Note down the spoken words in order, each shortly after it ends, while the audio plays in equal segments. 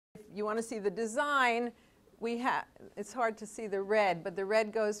you want to see the design, it's hard to see the red, but the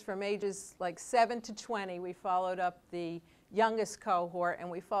red goes from ages like 7 to 20. We followed up the youngest cohort, and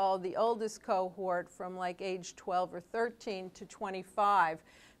we followed the oldest cohort from like age 12 or 13 to 25.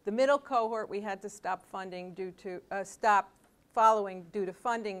 The middle cohort we had to stop funding stop following due to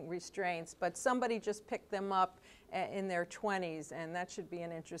funding restraints, but somebody just picked them up in their 20s, and that should be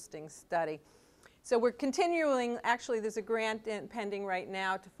an interesting study. So we're continuing, actually there's a grant pending right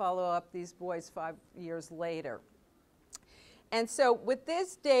now to follow up these boys 5 years later. And so with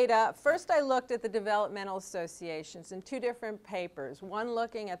this data, first I looked at the developmental associations in 2 different papers, one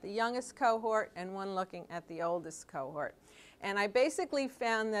looking at the youngest cohort and one looking at the oldest cohort. And I basically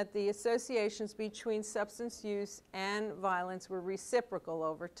found that the associations between substance use and violence were reciprocal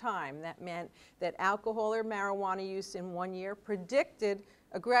over time. That meant that alcohol or marijuana use in 1 year predicted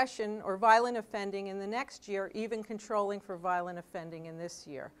aggression or violent offending in the next year, even controlling for violent offending in this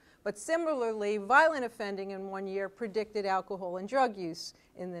year. But similarly, violent offending in 1 year predicted alcohol and drug use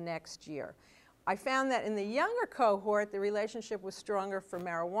in the next year. I found that in the younger cohort, the relationship was stronger for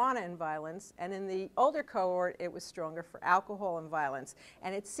marijuana and violence, and in the older cohort, it was stronger for alcohol and violence.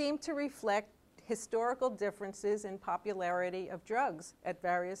 And it seemed to reflect historical differences in popularity of drugs at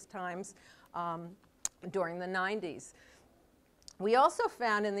various times during the 90s. We also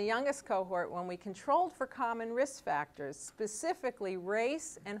found in the youngest cohort, when we controlled for common risk factors, specifically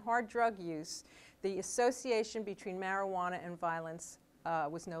race and hard drug use, the association between marijuana and violence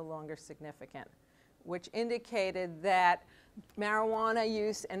was no longer significant, which indicated that marijuana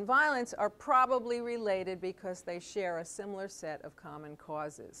use and violence are probably related because they share a similar set of common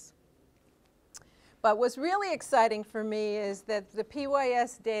causes. But what's really exciting for me is that the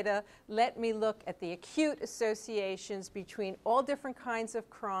PYS data let me look at the acute associations between all different kinds of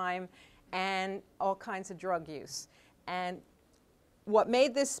crime and all kinds of drug use. And what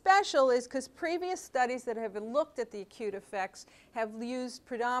made this special is because previous studies that have looked at the acute effects have used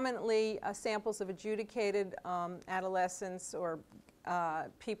predominantly samples of adjudicated adolescents or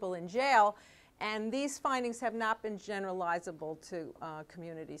people in jail, and these findings have not been generalizable to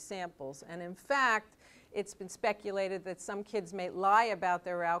community samples. And in fact, it's been speculated that some kids may lie about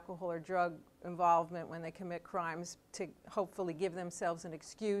their alcohol or drug involvement when they commit crimes to hopefully give themselves an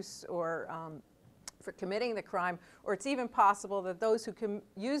excuse or for committing the crime, or it's even possible that those who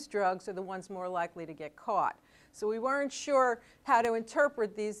use drugs are the ones more likely to get caught. So we weren't sure how to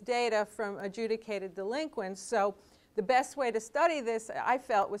interpret these data from adjudicated delinquents, so the best way to study this, I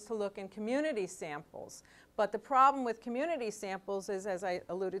felt, was to look in community samples. But the problem with community samples is, as I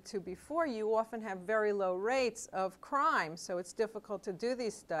alluded to before, you often have very low rates of crime, so it's difficult to do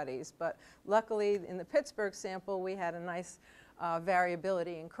these studies. But luckily, in the Pittsburgh sample, we had a nice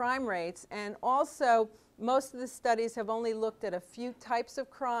variability in crime rates. And also, most of the studies have only looked at a few types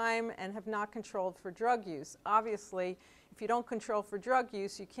of crime and have not controlled for drug use. Obviously, if you don't control for drug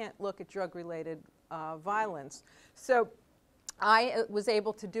use, you can't look at drug-related violence. So I was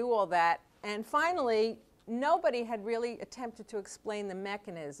able to do all that. And finally, nobody had really attempted to explain the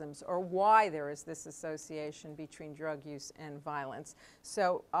mechanisms or why there is this association between drug use and violence.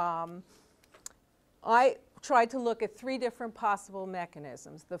 So I tried to look at 3 different possible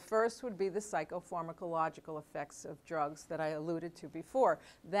mechanisms. The first would be the psychopharmacological effects of drugs that I alluded to before.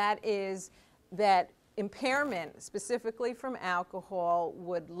 That is that impairment, specifically from alcohol,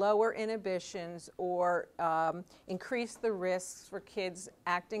 would lower inhibitions or increase the risks for kids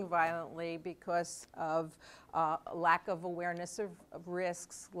acting violently because of lack of awareness of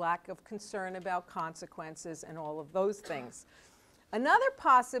risks, lack of concern about consequences, and all of those things. Another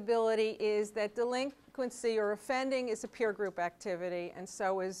possibility is that delinquency or offending is a peer group activity, and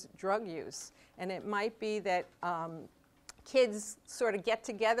so is drug use. And it might be that kids sort of get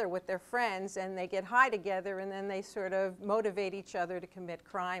together with their friends and they get high together, and then they sort of motivate each other to commit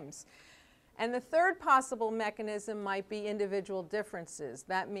crimes. And the third possible mechanism might be individual differences,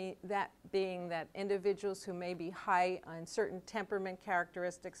 that being that individuals who may be high on certain temperament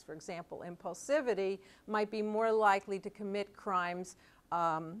characteristics, for example, impulsivity, might be more likely to commit crimes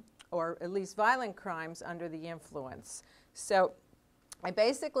or at least violent crimes under the influence. So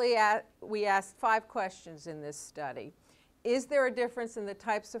we asked 5 questions in this study. Is there a difference in the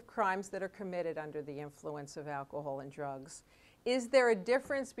types of crimes that are committed under the influence of alcohol and drugs? Is there a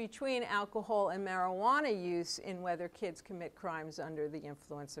difference between alcohol and marijuana use in whether kids commit crimes under the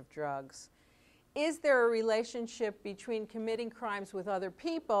influence of drugs? Is there a relationship between committing crimes with other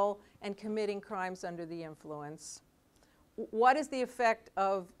people and committing crimes under the influence? What is the effect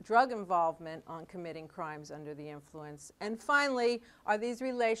of drug involvement on committing crimes under the influence? And finally, are these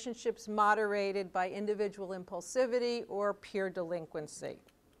relationships moderated by individual impulsivity or peer delinquency?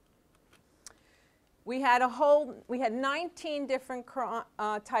 We had 19 different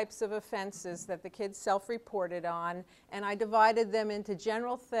types of offenses that the kids self-reported on, and I divided them into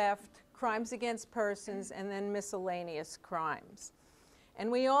general theft, crimes against persons, and then miscellaneous crimes.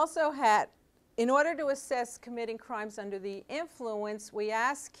 And we also had, in order to assess committing crimes under the influence, we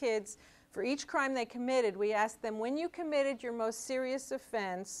asked kids, for each crime they committed, we asked them, when you committed your most serious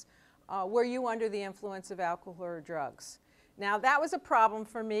offense, were you under the influence of alcohol or drugs? Now, that was a problem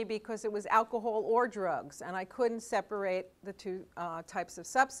for me because it was alcohol or drugs, and I couldn't separate the two types of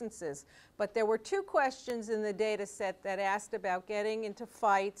substances. But there were two questions in the data set that asked about getting into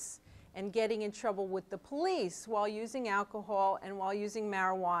fights and getting in trouble with the police while using alcohol and while using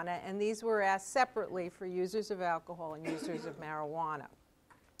marijuana, and these were asked separately for users of alcohol and users of marijuana.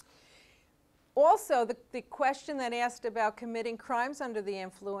 Also, the question that asked about committing crimes under the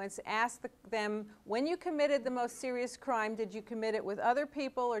influence asked them, when you committed the most serious crime, did you commit it with other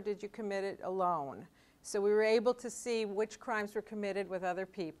people or did you commit it alone? So we were able to see which crimes were committed with other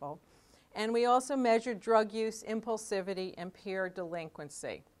people. And we also measured drug use, impulsivity, and peer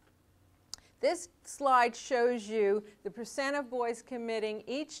delinquency. This slide shows you the percent of boys committing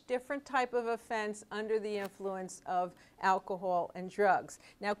each different type of offense under the influence of alcohol and drugs.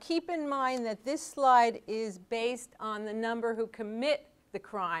 Now keep in mind that this slide is based on the number who commit the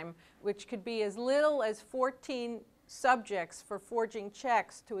crime, which could be as little as 14 subjects for forging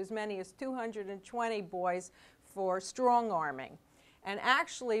checks to as many as 220 boys for strong-arming. And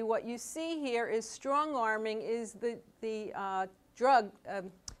actually what you see here is strong-arming is the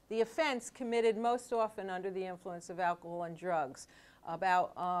offense committed most often under the influence of alcohol and drugs.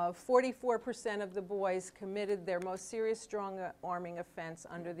 About 44% of the boys committed their most serious strong-arming offense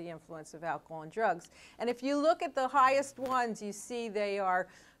under the influence of alcohol and drugs. And if you look at the highest ones, you see they are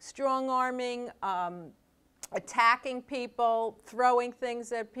strong-arming, attacking people, throwing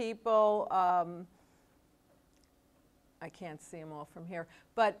things at people. I can't see them all from here.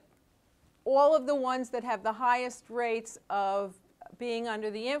 But all of the ones that have the highest rates of being under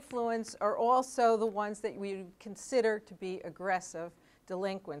the influence are also the ones that we consider to be aggressive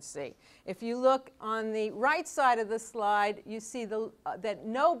delinquency. If you look on the right side of the slide, you see that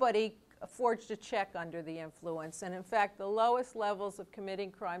nobody forged a check under the influence. And in fact, the lowest levels of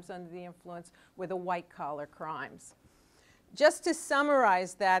committing crimes under the influence were the white-collar crimes. Just to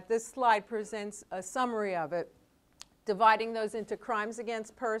summarize that, this slide presents a summary of it, dividing those into crimes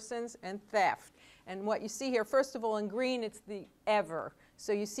against persons and theft. And what you see here, first of all, in green, it's the ever.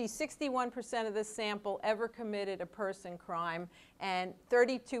 So you see 61% of the sample ever committed a person crime, and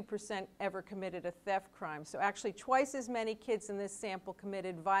 32% ever committed a theft crime. So actually twice as many kids in this sample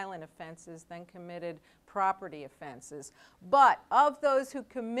committed violent offenses than committed property offenses. But of those who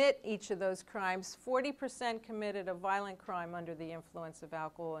commit each of those crimes, 40% committed a violent crime under the influence of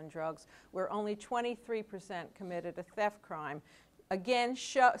alcohol and drugs, where only 23% committed a theft crime. Again,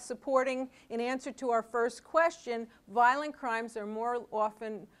 supporting, in answer to our first question, violent crimes are more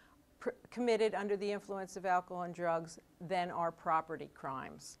often committed under the influence of alcohol and drugs than are property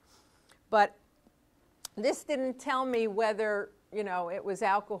crimes. But this didn't tell me whether, it was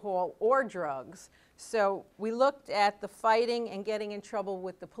alcohol or drugs. So we looked at the fighting and getting in trouble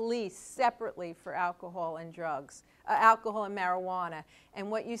with the police separately for alcohol and drugs, alcohol and marijuana.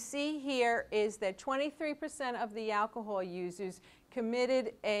 And what you see here is that 23% of the alcohol users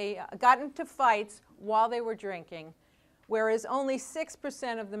got into fights while they were drinking, whereas only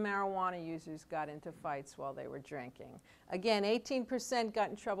 6% of the marijuana users got into fights while they were drinking. Again, 18% got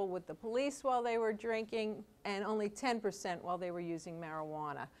in trouble with the police while they were drinking, and only 10% while they were using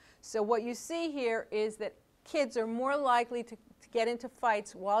marijuana. So what you see here is that kids are more likely to get into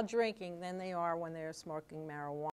fights while drinking than they are when they're smoking marijuana.